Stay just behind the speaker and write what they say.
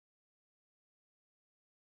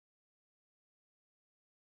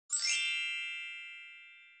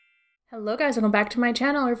Hello guys, welcome back to my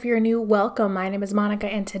channel, or if you're new, welcome. My name is Monica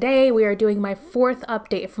and today we are doing my fourth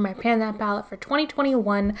update for my Pan palette for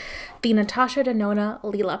 2021, the Natasha Denona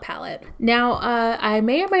Lila palette. Now, I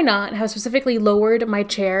may or may not have specifically lowered my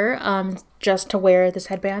chair just to wear this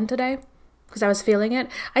headband today because I was feeling it.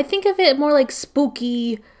 I think of it more like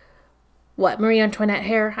spooky, Marie Antoinette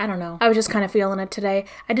hair? I don't know. I was just kind of feeling it today.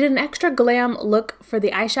 I did an extra glam look for the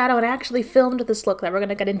eyeshadow and I actually filmed this look that we're going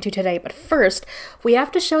to get into today. But first, we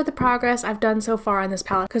have to show the progress I've done so far on this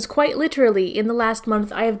palette because quite literally in the last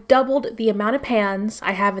month, I have doubled the amount of pans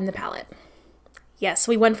I have in the palette. Yes,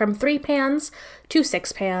 we went from 3 pans to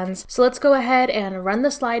 6 pans. So let's go ahead and run the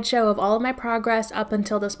slideshow of all of my progress up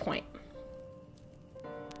until this point.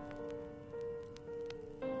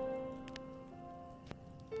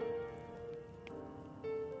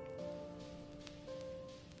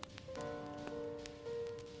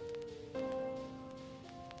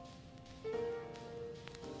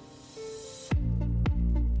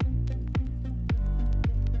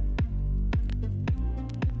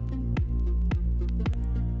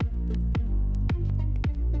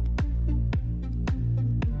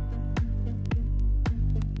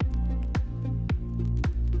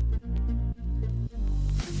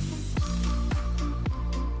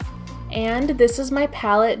 And this is my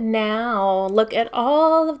palette now. Look at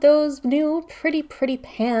all of those new pretty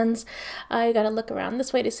pans. I gotta look around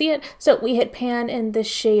this way to see it. So we hit pan in this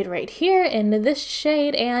shade right here, in this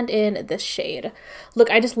shade, and in this shade.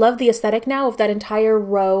 Look, I just love the aesthetic now of that entire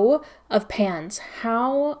row of pans.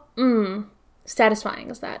 How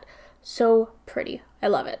satisfying is that? So pretty. I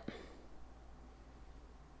love it.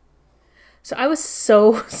 So I was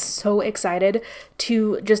so excited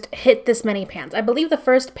to just hit this many pans. I believe the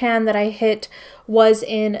first pan that I hit was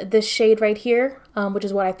in this shade right here, which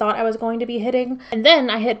is what I thought I was going to be hitting. And then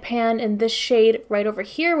I hit pan in this shade right over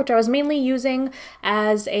here, which I was mainly using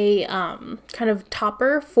as a kind of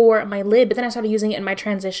topper for my lid. But then I started using it in my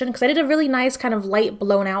transition because I did a really nice kind of light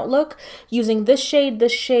blown out look using this shade,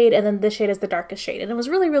 and then this shade as the darkest shade. And it was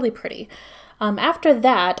really pretty. After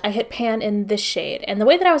that, I hit pan in this shade. And the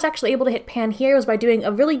way that I was actually able to hit pan here was by doing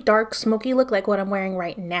a really dark, smoky look like what I'm wearing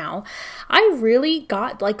right now. I really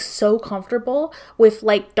got like so comfortable with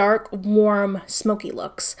like dark, warm, smoky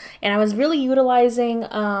looks. And I was really utilizing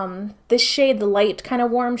this shade, the light kind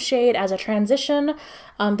of warm shade, as a transition.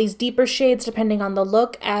 These deeper shades, depending on the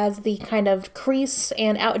look, as the kind of crease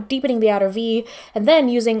and deepening the outer V. And then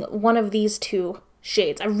using one of these two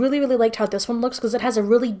shades. I really liked how this one looks because it has a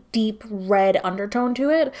really deep red undertone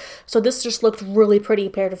to it. So this just looked really pretty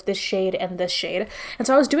paired with this shade and this shade. And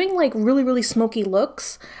so I was doing like really smoky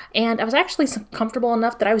looks, and I was actually comfortable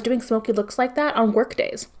enough that I was doing smoky looks like that on work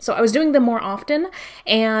days. So I was doing them more often,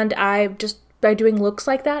 and by doing looks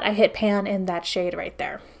like that, I hit pan in that shade right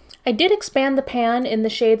there. I did expand the pan in the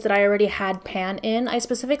shades that I already had pan in. I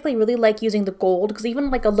specifically really like using the gold because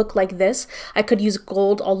even like a look like this, I could use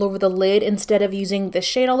gold all over the lid instead of using this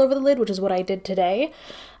shade all over the lid, which is what I did today.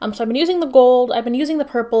 So I've been using the gold, I've been using the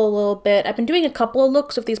purple a little bit. I've been doing a couple of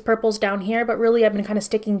looks with these purples down here, but really I've been kind of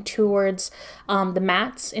sticking towards the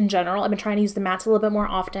mattes in general. I've been trying to use the mattes a little bit more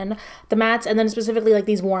often. The mattes, and then specifically like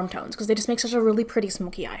these warm tones because they just make such a really pretty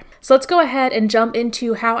smoky eye. So let's go ahead and jump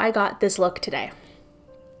into how I got this look today.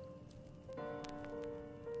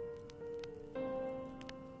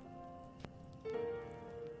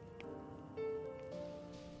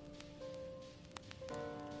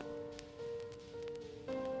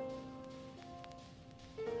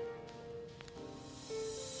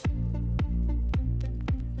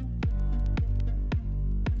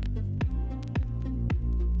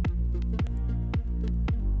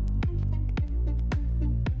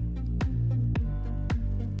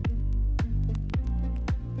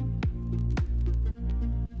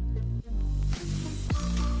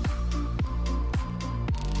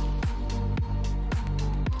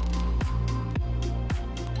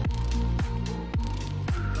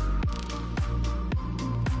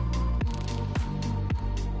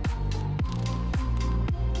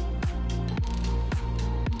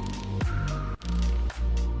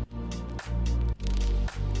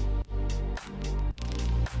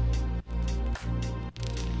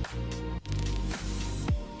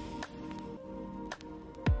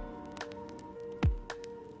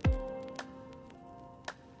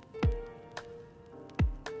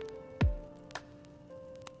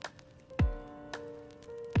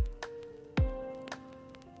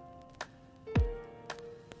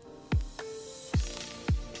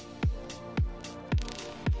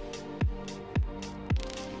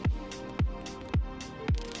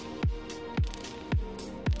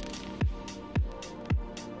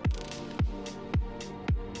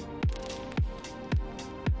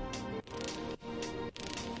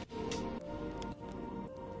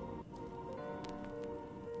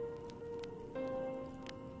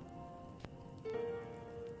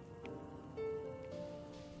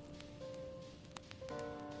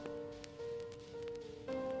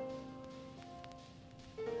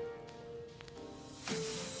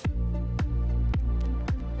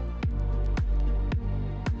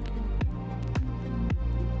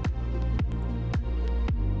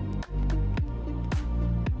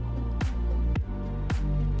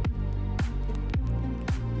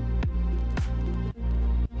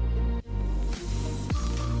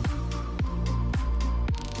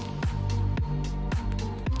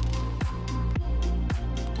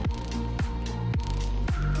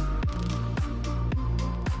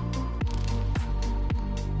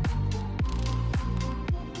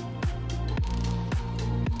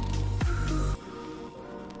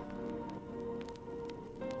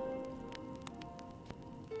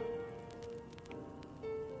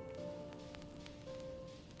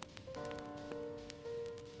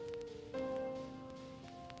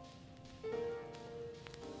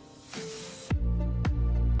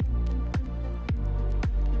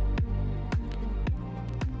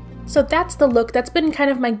 So that's the look. That's been kind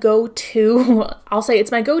of my go-to. I'll say it's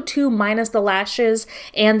my go-to minus the lashes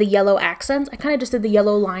and the yellow accents. I kind of just did the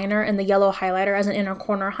yellow liner and the yellow highlighter as an inner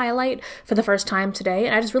corner highlight for the first time today.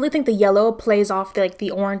 And I just really think the yellow plays off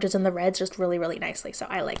the oranges and the reds just really, really nicely. So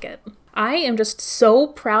I like it. I am just so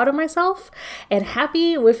proud of myself and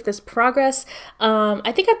happy with this progress.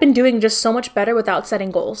 I think I've been doing just so much better without setting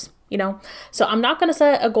goals. So I'm not going to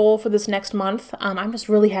set a goal for this next month. I'm just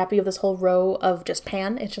really happy with this whole row of just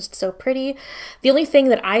pan. It's just so pretty. The only thing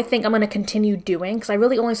that I think I'm going to continue doing, because I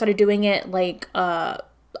really only started doing it a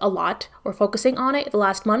lot or focusing on it the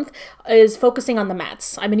last month, is focusing on the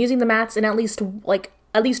mattes. I've been using the mattes in at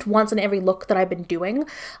least once in every look that I've been doing.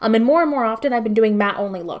 And more often I've been doing matte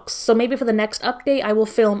only looks. So maybe for the next update, I will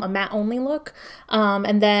film a matte only look.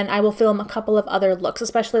 And then I will film a couple of other looks,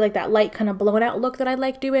 especially like that light kind of blown out look that I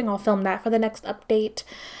like doing. I'll film that for the next update.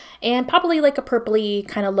 And probably like a purpley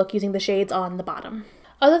kind of look using the shades on the bottom.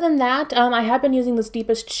 Other than that, I have been using this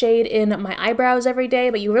deepest shade in my eyebrows every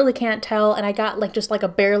day, but you really can't tell, and I got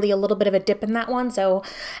barely a little bit of a dip in that one, so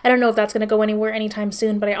I don't know if that's going to go anywhere anytime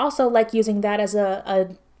soon, but I also like using that as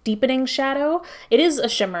a deepening shadow. It is a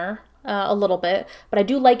shimmer, a little bit, but I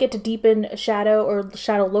do like it to deepen shadow or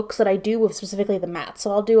shadow looks that I do with specifically the matte.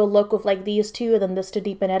 So I'll do a look with like these two and then this to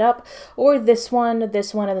deepen it up, or this one, and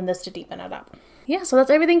then this to deepen it up. Yeah, so that's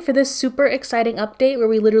everything for this super exciting update where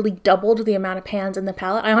we literally doubled the amount of pans in the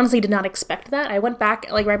palette. I honestly did not expect that. I went back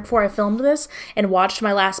right before I filmed this and watched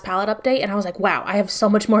my last palette update, and I was like, wow, I have so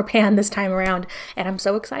much more pan this time around, and I'm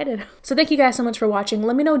so excited. So thank you guys so much for watching.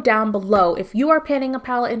 Let me know down below if you are panning a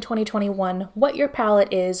palette in 2021, what your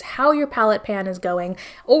palette is, how your palette pan is going,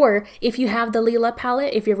 or if you have the Lila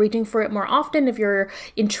palette, if you're reaching for it more often, if you're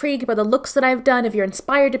intrigued by the looks that I've done, if you're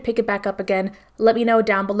inspired to pick it back up again, let me know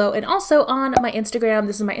down below. And also on my Instagram,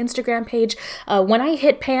 this is my Instagram page. When I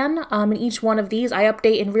hit pan in each one of these, I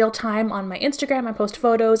update in real time on my Instagram. I post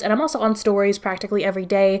photos, and I'm also on stories practically every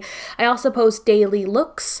day. I also post daily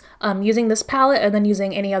looks using this palette and then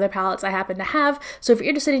using any other palettes I happen to have. So if you're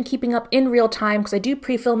interested in keeping up in real time, because I do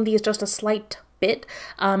pre-film these just a slight bit,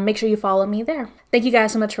 make sure you follow me there. Thank you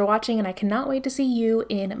guys so much for watching, and I cannot wait to see you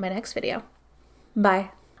in my next video. Bye.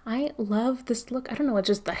 I love this look. I don't know, it's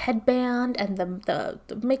just the headband and the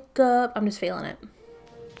makeup. I'm just feeling it.